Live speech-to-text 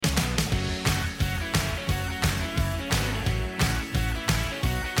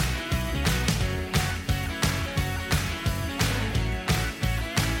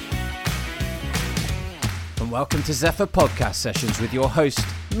and welcome to Zephyr Podcast Sessions with your host,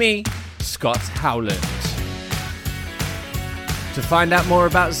 me, Scott Howland. To find out more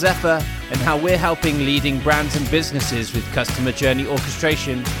about Zephyr and how we're helping leading brands and businesses with customer journey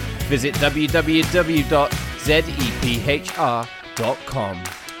orchestration, visit www.zephr.com.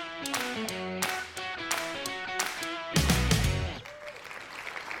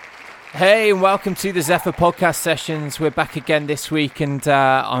 Hey, and welcome to the Zephyr Podcast Sessions. We're back again this week, and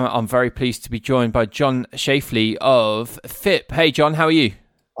I'm very pleased to be joined by John Shafley of FIP. Hey, John, how are you?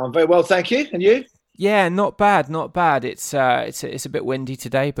 I'm very well, thank you. And you? Yeah, not bad. It's a bit windy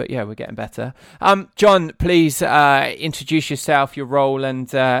today, but yeah, we're getting better. John, please introduce yourself, your role,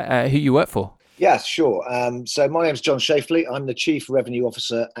 and who you work for. Yeah, sure. So my name's John Shafley. I'm the Chief Revenue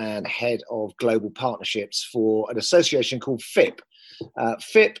Officer and Head of Global Partnerships for an association called FIP.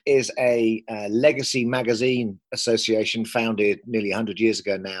 FIP is a legacy magazine association founded nearly 100 years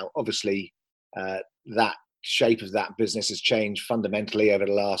ago now. Obviously, that shape of that business has changed fundamentally over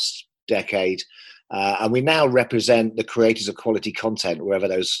the last decade. And we now represent the creators of quality content, wherever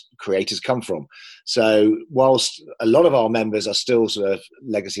those creators come from. So whilst a lot of our members are still sort of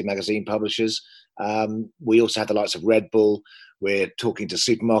legacy magazine publishers, we also have the likes of Red Bull. We're talking to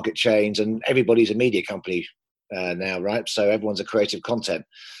supermarket chains, and everybody's a media company now, right? So everyone's a creative content.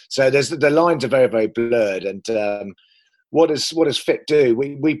 So the lines are very, very blurred. And what does FIP do?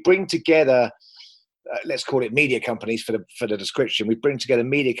 We bring together, let's call it media companies for the description. We bring together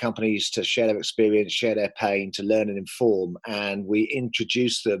media companies to share their experience, share their pain, to learn and inform, and we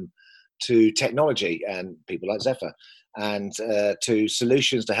introduce them to technology and people like Zephyr, and to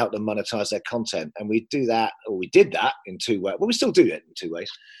solutions to help them monetize their content. And we did that in two ways. Well, we still do it in two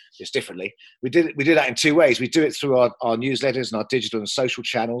ways, just differently. We do that in two ways. We do it through our newsletters and our digital and social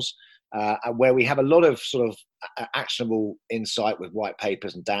channels, where we have a lot of sort of actionable insight with white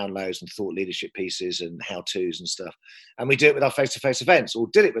papers and downloads and thought leadership pieces and how-tos and stuff. And we do it with our face-to-face events, or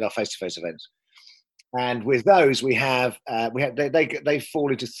did it with our face-to-face events. And with those, they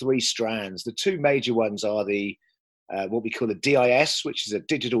fall into three strands. The two major ones are the what we call the DIS, which is a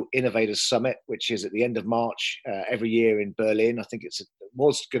Digital Innovators Summit, which is at the end of March every year in Berlin. I think it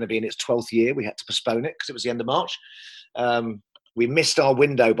was going to be in its 12th year. We had to postpone it because it was the end of March. We missed our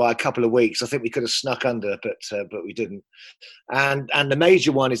window by a couple of weeks. I think we could have snuck under, but we didn't. And the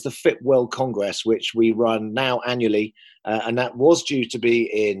major one is the FIP World Congress, which we run now annually, and that was due to be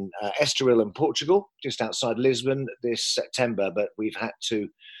in Estoril in Portugal, just outside Lisbon this September, but we've had to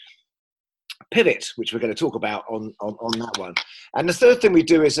pivot, which we're going to talk about on that one. And the third thing we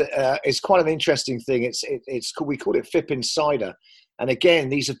do is quite an interesting thing. We call it FIP Insider. And again,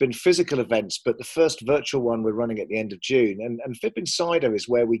 these have been physical events, but the first virtual one we're running at the end of June. And FIP Insider is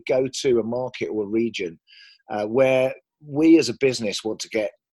where we go to a market or a region where we as a business want to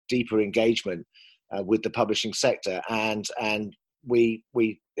get deeper engagement with the publishing sector. And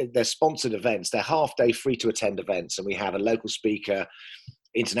they're sponsored events. They're half-day free-to-attend events. And we have a local speaker,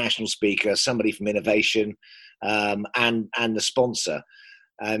 international speaker, somebody from innovation, and the sponsor.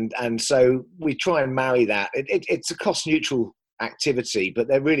 And so we try and marry that. It's a cost-neutral activity, but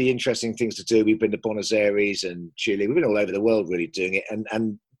they're really interesting things to do. We've been to Buenos Aires and Chile. We've been all over the world really doing it,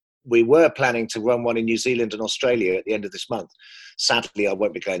 and we were planning to run one in New Zealand and Australia at the end of this month. Sadly, I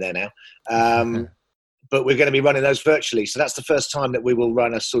won't be going there now, but we're going to be running those virtually. So that's the first time that we will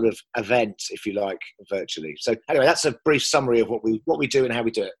run a sort of event, if you like, virtually. So anyway, that's a brief summary of what we do and how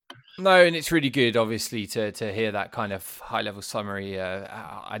we do it. No, and it's really good, obviously, to hear that kind of high-level summary.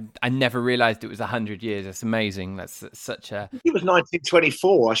 I never realised it was 100 years. That's amazing. That's such a... I think it was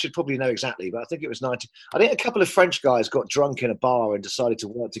 1924. I should probably know exactly, but I think it was 19... I think a couple of French guys got drunk in a bar and decided to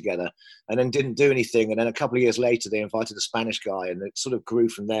work together and then didn't do anything. And then a couple of years later, they invited a Spanish guy, and it sort of grew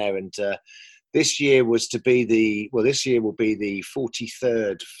from there. And this year will be the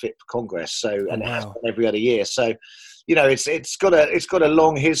 43rd FIP Congress. So, and it has been every other year. So, you know, it's got a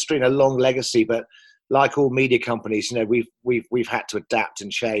long history and a long legacy, but like all media companies, you know, we've had to adapt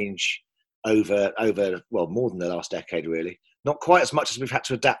and change over more than the last decade, really. Not quite as much as we've had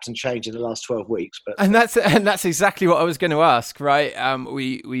to adapt and change in the last 12 weeks, but that's exactly what I was going to ask, right?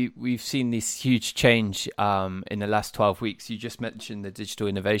 We've seen this huge change in the last 12 weeks. You just mentioned the Digital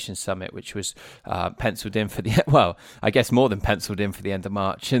Innovation Summit, which was penciled in for I guess more than penciled in for the end of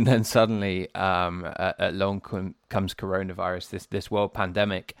March, and then suddenly along comes coronavirus, this world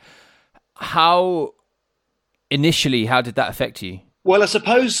pandemic. How did that affect you? Well, I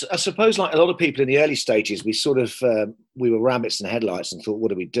suppose like a lot of people in the early stages, we sort of, we were rabbits in headlights and thought, what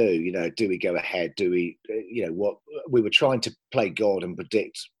do we do? You know, do we go ahead? Do we, what we were trying to play God and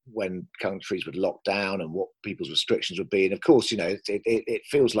predict when countries would lock down and what people's restrictions would be. And of course, it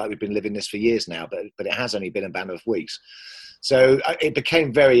feels like we've been living this for years now, but it has only been a matter of weeks. So it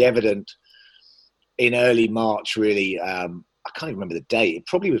became very evident in early March, really. I can't even remember the date. It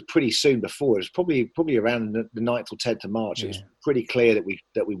probably was pretty soon before. It was probably around the 9th or 10th of March. Yeah. It was pretty clear that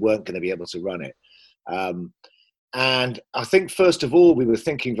we weren't going to be able to run it. And I think, first of all, we were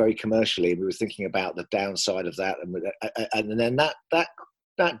thinking very commercially. We were thinking about the downside of that. And then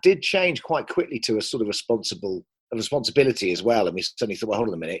that did change quite quickly to a sort of responsibility as well. And we suddenly thought, well, hold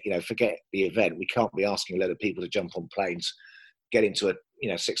on a minute, forget the event. We can't be asking a load of people to jump on planes, get into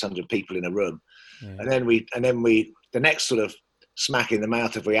 600 people in a room. Yeah. And then the next sort of smack in the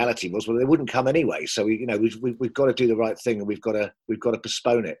mouth of reality was, well, they wouldn't come anyway. So we've got to do the right thing, and we've got to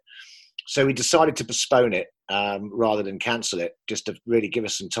postpone it. So we decided to postpone it rather than cancel it, just to really give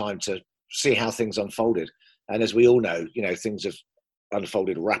us some time to see how things unfolded. And as we all know, things have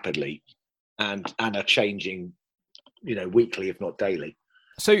unfolded rapidly and are changing, weekly, if not daily.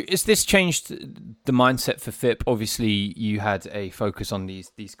 So has this changed the mindset for FIP? Obviously, you had a focus on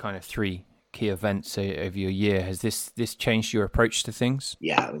these kind of 3 key events over your year. Has this changed your approach to things?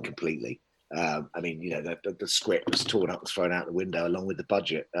 Yeah, completely. The script was thrown out the window along with the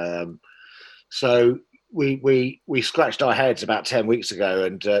budget. So we scratched our heads about 10 weeks ago,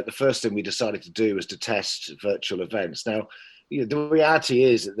 and the first thing we decided to do was to test virtual events. Now, the reality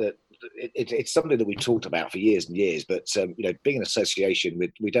is that it's something that we talked about for years and years, but being an association,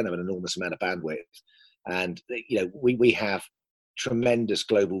 we don't have an enormous amount of bandwidth, and we have tremendous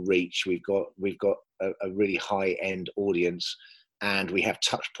global reach. We've got a really high end audience, and we have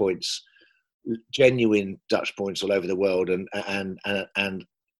touch points, genuine touch points all over the world, and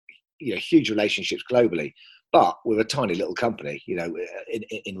huge relationships globally. But we're a tiny little company,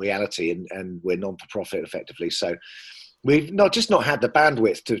 in reality, and we're non-for-profit effectively. So we've not had the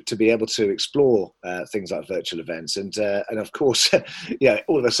bandwidth to be able to explore things like virtual events, and of course,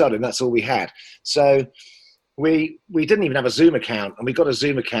 all of a sudden that's all we had. So we didn't even have a Zoom account, and we got a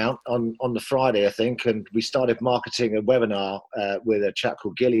Zoom account on the Friday, I think, and we started marketing a webinar with a chap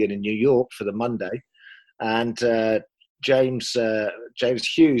called Gillian in New York for the Monday, and James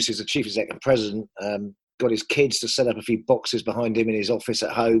Hughes, who's the chief executive president, got his kids to set up a few boxes behind him in his office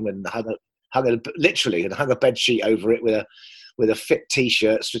at home, and hung a bed sheet over it with a FIP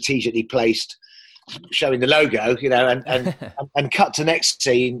T-shirt strategically placed, showing the logo, and cut to next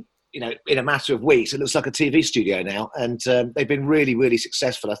scene. In a matter of weeks, it looks like a TV studio now, and they've been really, really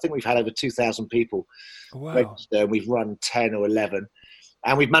successful. I think we've had over 2,000 people register, and we've run 10 or 11,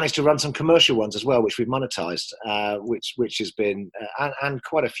 and we've managed to run some commercial ones as well, which we've monetized, which has been and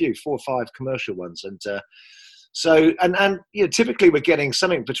quite a few, 4 or 5 commercial ones, and so typically we're getting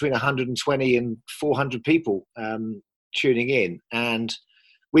something between 120 and 400 people tuning in, and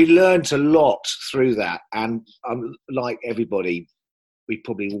we learned a lot through that. And like everybody, we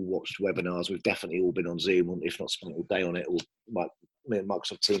probably all watched webinars. We've definitely all been on Zoom, if not spent all day on it, or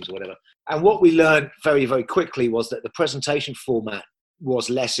Microsoft Teams or whatever. And what we learned very, very quickly was that the presentation format was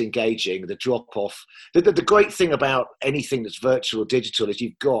less engaging. The drop-off. The great thing about anything that's virtual or digital is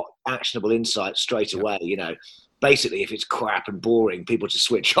you've got actionable insights straight away. Basically, if it's crap and boring, people just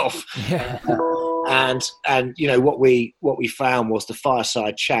switch off. Yeah. And what we found was the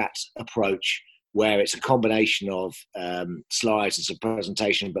fireside chat approach, where it's a combination of slides and some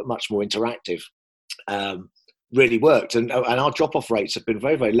presentation, but much more interactive, really worked. And our drop-off rates have been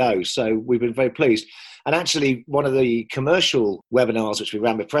very, very low. So we've been very pleased. And actually, one of the commercial webinars which we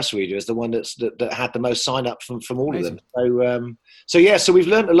ran with PressReader is the one that had the most sign-up from all Amazing. Of them. So we've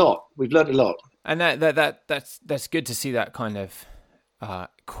learned a lot. And that's good to see that kind of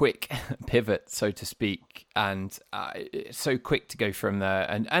quick pivot, so to speak, and so quick to go from there,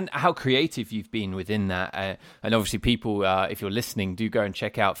 and how creative you've been within that. And obviously people, if you're listening, do go and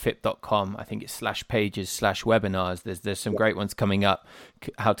check out fip.com. I think it's /pages/webinars. There's some great ones coming up,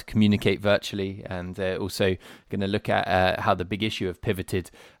 how to communicate virtually, and also going to look at how the big issue have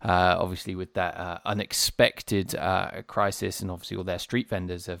pivoted, obviously with that unexpected crisis, and obviously all their street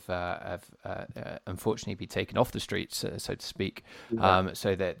vendors have unfortunately been taken off the streets, so to speak.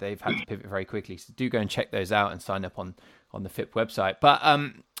 So that they've had to pivot very quickly. So do go and check those out and sign up on the FIP website. But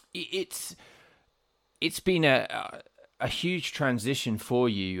it's been a huge transition for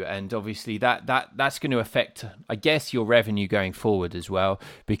you, and obviously that's going to affect, I guess, your revenue going forward as well,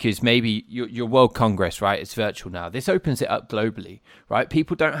 because maybe your World Congress, right? It's virtual now. This opens it up globally, right?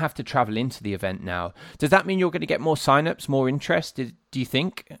 People don't have to travel into the event now. Does that mean you're going to get more signups, more interest? Do you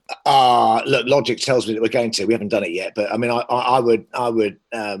think? Look, logic tells me that we're going to. We haven't done it yet, but I mean, I would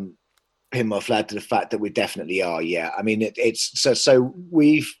pin my flag to the fact that we definitely are. Yeah, I mean, it's so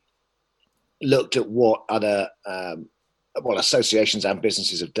we've looked at what other associations and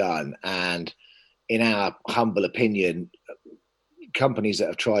businesses have done, and in our humble opinion, companies that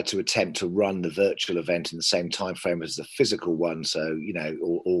have tried to attempt to run the virtual event in the same time frame as the physical one, so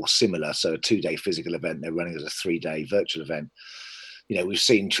or similar, so a 2-day physical event they're running as a 3-day virtual event, we've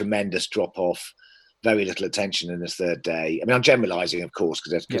seen tremendous drop off, very little attention in the third day. I mean, I'm generalizing, of course,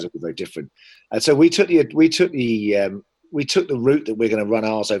 because they're very different. And so we took the route that we're going to run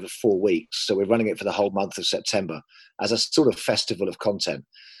ours over 4 weeks. So we're running it for the whole month of September as a sort of festival of content.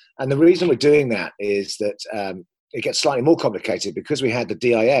 And the reason we're doing that is that it gets slightly more complicated because we had the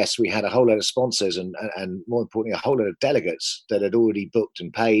DIS, we had a whole load of sponsors and more importantly, a whole load of delegates that had already booked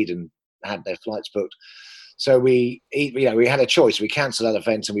and paid and had their flights booked. So we had a choice. We cancel that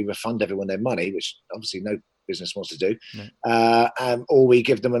event and we refund everyone their money, which obviously no business wants to do, or we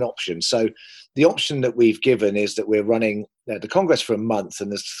give them an option. So the option that we've given is that we're running the Congress for a month,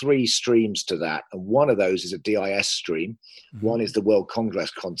 and there's 3 streams to that. And one of those is a DIS stream. Mm-hmm. One is the World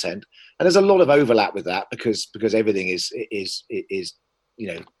Congress content. And there's a lot of overlap with that because everything is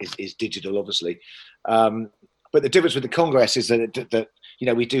digital, obviously. But the difference with the Congress is that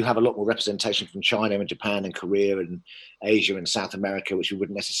we do have a lot more representation from China and Japan and Korea and Asia and South America, which we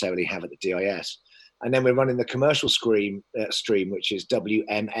wouldn't necessarily have at the DIS. And then we're running the commercial stream, which is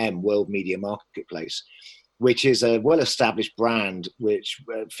WMM, World Media Marketplace, which is a well-established brand which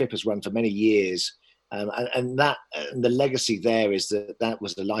FIP has run for many years. And the legacy there is that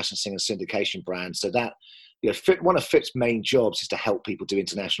was the licensing and syndication brand. So that one of FIP's main jobs is to help people do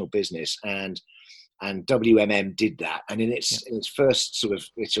international business, and WMM did that. And in its first sort of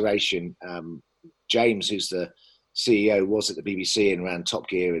iteration, James, who's the CEO, was at the BBC and ran Top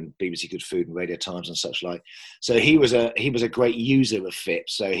Gear and BBC Good Food and Radio Times and such like. So he was a great user of FIP.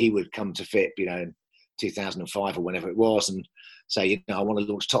 So he would come to FIP, in 2005 or whenever it was, and say, I want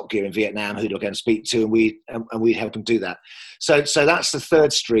to launch Top Gear in Vietnam. Who do I go and speak to? And we'd help him do that. So that's the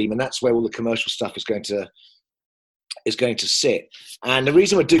third stream, and that's where all the commercial stuff is going to sit. And the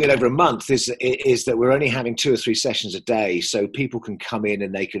reason we're doing it over a month is that we're only having 2 or 3 sessions a day, so people can come in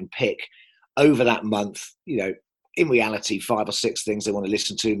and they can pick over that month, in reality, 5 or 6 things they want to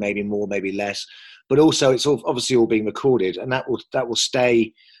listen to, maybe more, maybe less. But also it's obviously all being recorded, and that will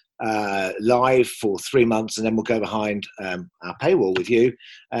stay live for 3 months, and then we'll go behind our paywall with you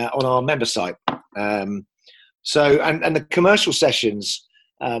on our member site. So the commercial sessions,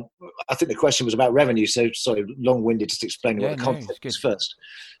 I think the question was about revenue, so sorry, long-winded, just explaining what the concept is first.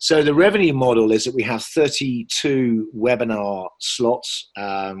 So the revenue model is that we have 32 webinar slots,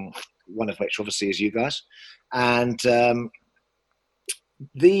 one of which obviously is you guys, and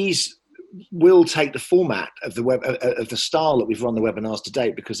these will take the format of of the style that we've run the webinars to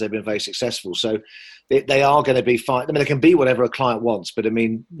date, because they've been very successful. So they are going to be fine. I mean, they can be whatever a client wants, but I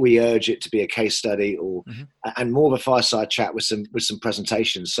mean, we urge it to be a case study and more of a fireside chat with some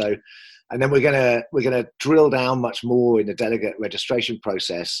presentations. So, and then we're going to drill down much more in the delegate registration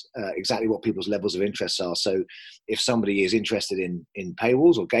process, exactly what people's levels of interest are. So if somebody is interested in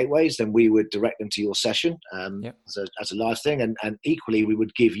paywalls or gateways, then we would direct them to your session as a live thing. And equally, we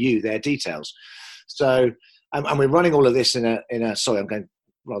would give you their details. So, and we're running all of this in a sorry, I'm going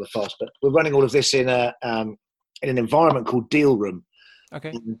rather fast, but we're running all of this in an environment called Deal Room.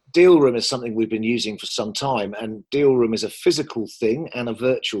 Okay. Deal Room is something we've been using for some time, and Deal Room is a physical thing and a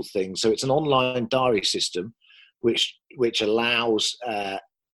virtual thing. So it's an online diary system, which allows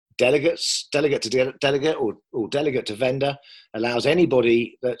delegate to delegate or delegate to vendor, allows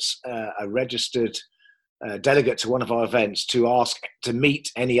anybody that's a registered delegate to one of our events to ask to meet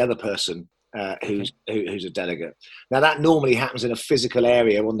any other person who's a delegate. Now that normally happens in a physical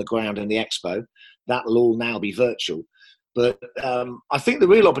area on the ground in the expo. That will all now be virtual. But I think the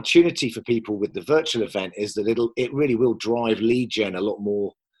real opportunity for people with the virtual event is that it really will drive lead gen a lot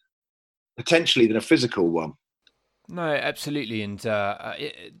more potentially than a physical one. No, absolutely. And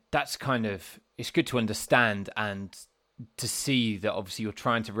that's it's good to understand and to see that obviously you're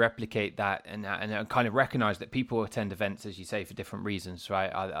trying to replicate that and kind of recognize that people attend events, as you say, for different reasons, right?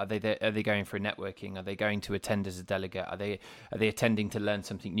 Are they going for networking? Are they going to attend as a delegate? Are they attending to learn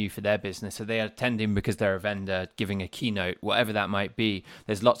something new for their business? Are they attending because they're a vendor giving a keynote? Whatever that might be,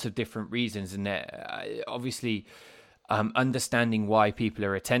 there's lots of different reasons, and obviously understanding why people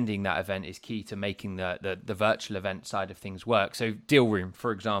are attending that event is key to making the virtual event side of things work. So Deal Room,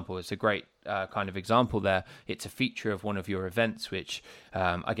 for example, is a great kind of example there. It's a feature of one of your events, which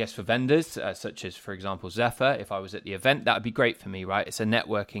I guess for vendors, such as, for example, Zephyr, if I was at the event, that would be great for me, right? It's a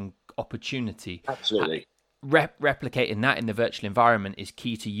networking opportunity. Absolutely. replicating that in the virtual environment is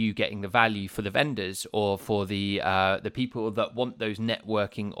key to you getting the value for the vendors or for the people that want those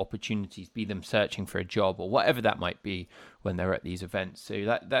networking opportunities, be them searching for a job or whatever that might be when they're at these events.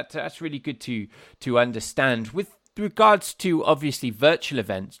 So that's really good to understand. With regards to obviously virtual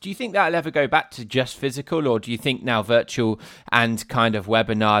events, do you think that'll ever go back to just physical, or do you think now virtual and kind of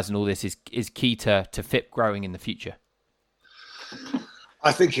webinars and all this is key to FIP growing in the future?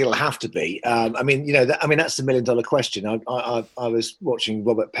 I think it'll have to be. I mean, that's the $1 million question. I was watching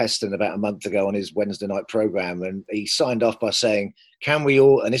Robert Peston about a month ago on his Wednesday night program, and he signed off by saying, "Can we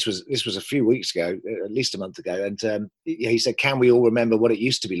all?" And this was a few weeks ago, at least a month ago, and he said, "Can we all remember what it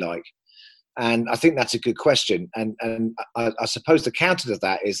used to be like?" And I think that's a good question. And I suppose the counter to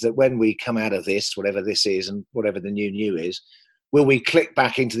that is that when we come out of this, whatever this is, and whatever the new is, will we click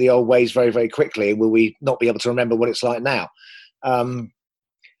back into the old ways very, very quickly? And will we not be able to remember what it's like now?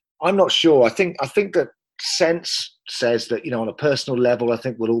 I'm not sure. I think that sense says that, on a personal level, I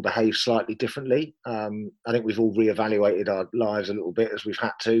think we'll all behave slightly differently. I think we've all reevaluated our lives a little bit as we've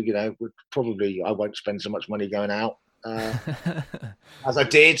had to. I won't spend so much money going out as I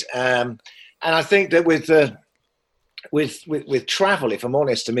did. And I think that with travel, if I'm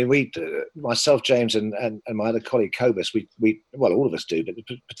honest, I mean, myself, James, and my other colleague Cobus, we all of us do, but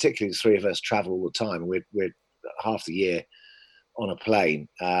particularly the three of us travel all the time. We're half the year on a plane.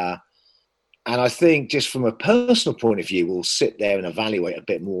 And I think just from a personal point of view, we'll sit there and evaluate a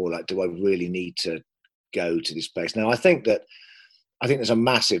bit more, like, do I really need to go to this place? Now, I think there's a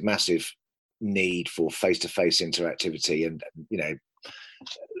massive, massive need for face-to-face interactivity and,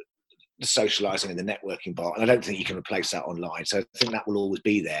 the socializing and the networking part. And I don't think you can replace that online. So I think that will always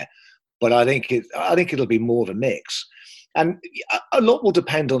be there. But I think it'll be more of a mix. And a lot will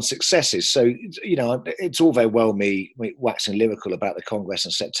depend on successes. So, it's all very well me waxing lyrical about the Congress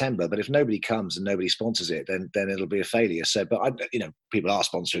in September, but if nobody comes and nobody sponsors it, then it'll be a failure. So, but people are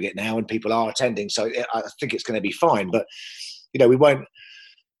sponsoring it now and people are attending. So I think it's going to be fine. But,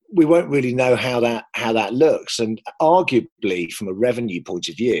 we won't really know how that looks. And arguably, from a revenue point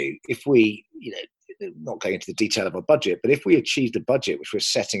of view, if we, not going into the detail of our budget, but if we achieve the budget which we're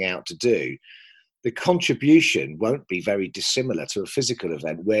setting out to do, the contribution won't be very dissimilar to a physical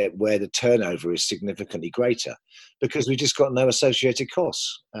event where the turnover is significantly greater, because we just got no associated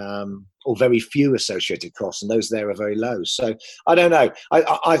costs, or very few associated costs, and those there are very low. So I don't know.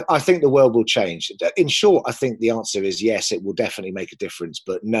 I think the world will change. In short, I think the answer is yes, it will definitely make a difference,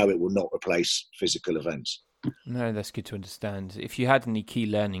 but no, it will not replace physical events. No, that's good to understand. If you had any key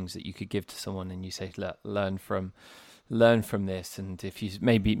learnings that you could give to someone and you say, learn from this, and if you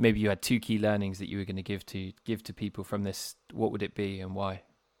maybe you had two key learnings that you were going to give to people from this, what would it be and why?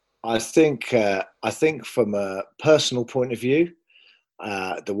 I think from a personal point of view,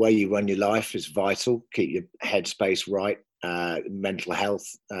 the way you run your life is vital. Keep your headspace right. Mental health,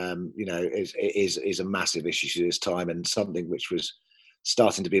 is a massive issue this time, and something which was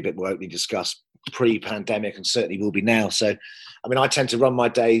starting to be a bit more openly discussed pre-pandemic, and certainly will be now. So, I mean, I tend to run my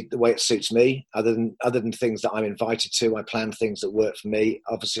day the way it suits me. Other than things that I'm invited to, I plan things that work for me.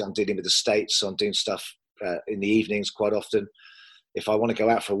 Obviously, I'm dealing with the States, so I'm doing stuff in the evenings quite often. If I want to go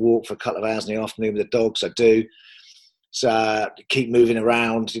out for a walk for a couple of hours in the afternoon with the dogs, I do. So keep moving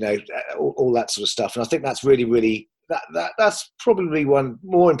around, all that sort of stuff. And I think that's really, really that's probably one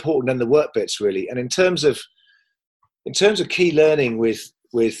more important than the work bits, really. And in terms of key learning with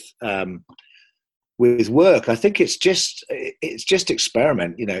work, I think it's just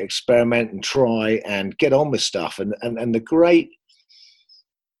experiment, experiment and try and get on with stuff. And the great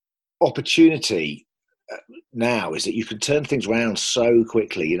opportunity now is that you can turn things around so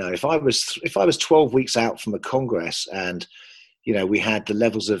quickly. If I was 12 weeks out from a Congress and, we had the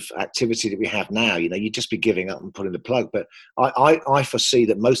levels of activity that we have now, you'd just be giving up and pulling the plug. But I foresee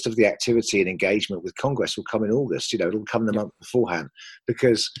that most of the activity and engagement with Congress will come in August. It'll come the month beforehand,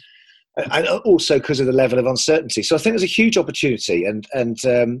 and also because of the level of uncertainty. So I think there's a huge opportunity, and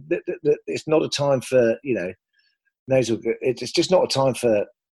it's not a time for it's just not a time for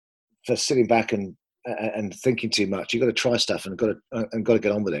sitting back and thinking too much. You've got to try stuff and got to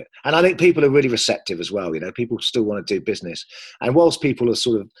get on with it. And I think people are really receptive as well. People still want to do business, and whilst people are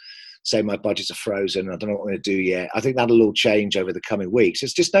sort of say my budgets are frozen, I don't know what I'm going to do yet, I think that'll all change over the coming weeks.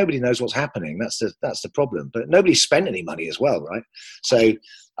 It's just nobody knows what's happening. That's the problem. But nobody's spent any money as well, right? So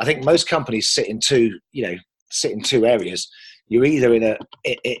I think most companies sit in two areas. You're either in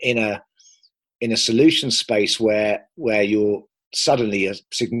a solution space where you're suddenly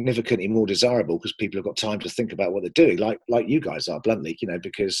significantly more desirable because people have got time to think about what they're doing, like you guys are, bluntly,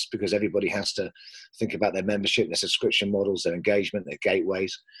 because everybody has to think about their membership, their subscription models, their engagement, their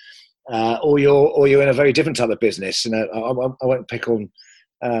gateways. or you're in a very different type of business. You know, I won't pick on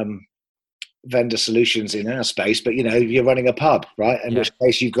vendor solutions in our space, but you know, you're running a pub, right? In which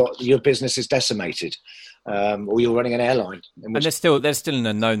case you've got your business is decimated, or you're running an airline. And there's still an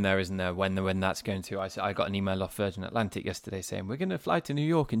unknown there, isn't there? When that's going to? I got an email off Virgin Atlantic yesterday saying we're going to fly to New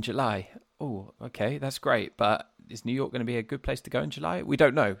York in July. Oh, okay, that's great, but is New York going to be a good place to go in July? We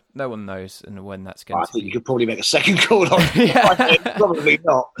don't know. No one knows, and when that's going to be. You could probably make a second call on. Probably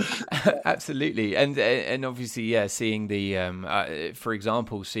not. Absolutely, and obviously, seeing the, for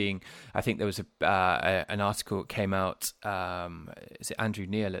example, I think there was an article that came out. Is it Andrew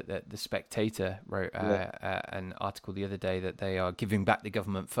Neil at the Spectator wrote an article the other day that they are giving back the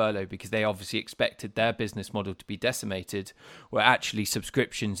government furlough because they obviously expected their business model to be decimated, where actually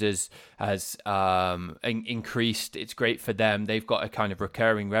subscriptions has increased. It's great for them. They've got a kind of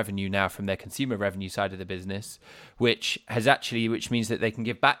recurring revenue now from their consumer revenue side of the business, which means that they can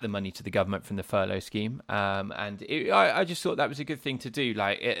give back the money to the government from the furlough scheme. I just thought that was a good thing to do.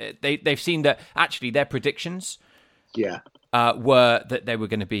 Like they've seen that actually their predictions, were that they were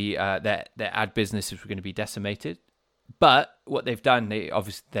going to be their ad businesses were going to be decimated. But what they've done,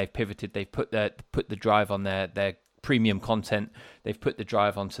 they've pivoted. They've put the drive on their premium content. They've put the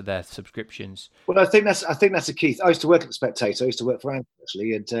drive onto their subscriptions. Well, I think that's a key. I used to work at the Spectator. I used to work for Anchor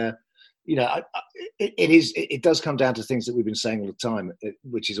actually, and you know, it does come down to things that we've been saying all the time,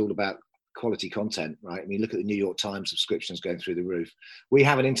 which is all about quality content, right? I mean, look at the New York Times subscriptions going through the roof. We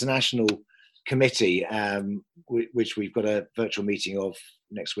have an international committee, which we've got a virtual meeting of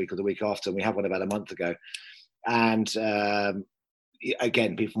next week or the week after, and we had one about a month ago, and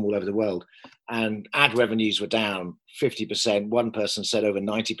again, people from all over the world, and ad revenues were down 50%. One person said over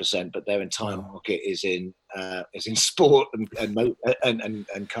 90%, but their entire market is in sport and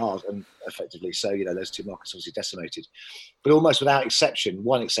cars, and effectively, so you know, those two markets obviously decimated. But almost without exception,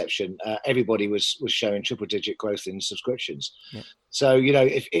 one exception, everybody was showing triple-digit growth in subscriptions. Yeah. So you know,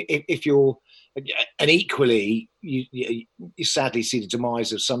 if you're, and equally, you sadly see the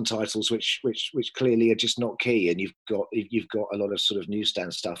demise of some titles which clearly are just not key, and you've got a lot of sort of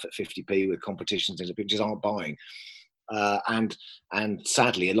newsstand stuff at 50p with competitions and things that people just aren't buying, and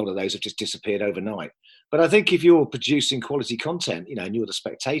sadly a lot of those have just disappeared overnight. But I think if you're producing quality content, you know, and you're the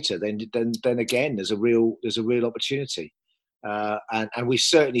Spectator, then again there's a real opportunity, and we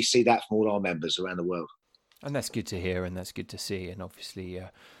certainly see that from all our members around the world. And that's good to hear, and that's good to see, and obviously.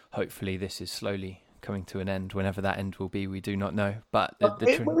 Hopefully this is slowly coming to an end. Whenever that end will be, we do not know. But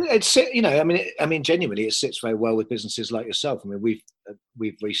it's you know, I mean, genuinely, it sits very well with businesses like yourself. I mean, we've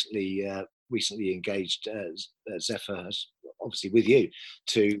recently engaged Zephyr, obviously with you,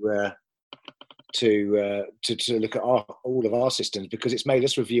 to look at all of our systems, because it's made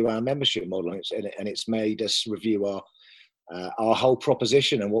us review our membership model, and it's made us review our whole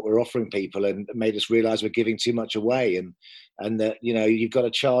proposition and what we're offering people, and made us realize we're giving too much away, and that, you know, you've got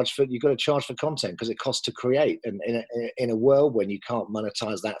to charge for content because it costs to create, and in a world when you can't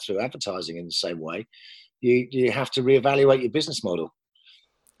monetize that through advertising in the same way, you have to reevaluate your business model.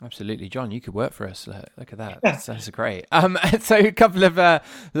 Absolutely, John, you could work for us. Look at that. That's great. So a couple of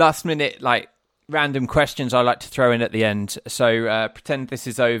last minute random questions I like to throw in at the end. So pretend this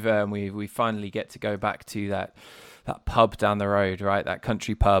is over and we finally get to go back to that pub down the road, right? That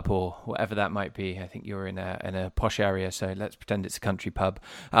country pub or whatever that might be. I think you're in a posh area, so let's pretend it's a country pub.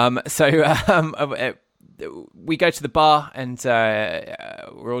 We go to the bar and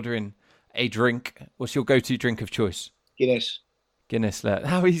we're ordering a drink. What's your go-to drink of choice? Guinness.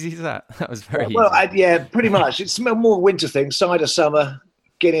 How easy is that? That was very easy. Yeah, pretty much. It's more winter thing. Cider summer,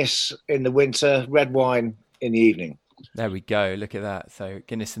 Guinness in the winter, red wine in the evening. There we go. Look at that. So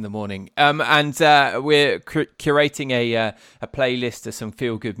Guinness in the morning. And we're curating a playlist of some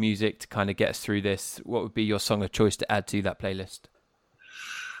feel-good music to kind of get us through this. What would be your song of choice to add to that playlist?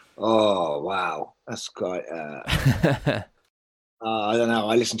 Oh, wow. That's quite... I don't know.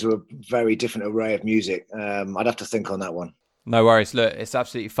 I listen to a very different array of music. I'd have to think on that one. No worries. Look, it's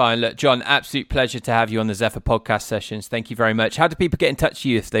absolutely fine. Look, John, absolute pleasure to have you on the Zephyr podcast sessions. Thank you very much. How do people get in touch with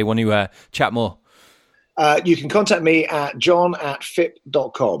you if they want to chat more? You can contact me at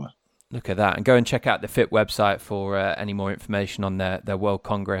john@fip.com. Look at that. And go and check out the FIP website for any more information on their World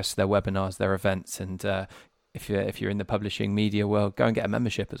Congress, their webinars, their events. And if you're in the publishing media world, go and get a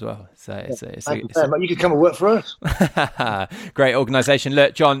membership as well. So you can come and work for us. Great organisation.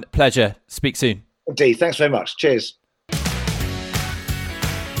 Look, John, pleasure. Speak soon. Indeed. Thanks very much. Cheers.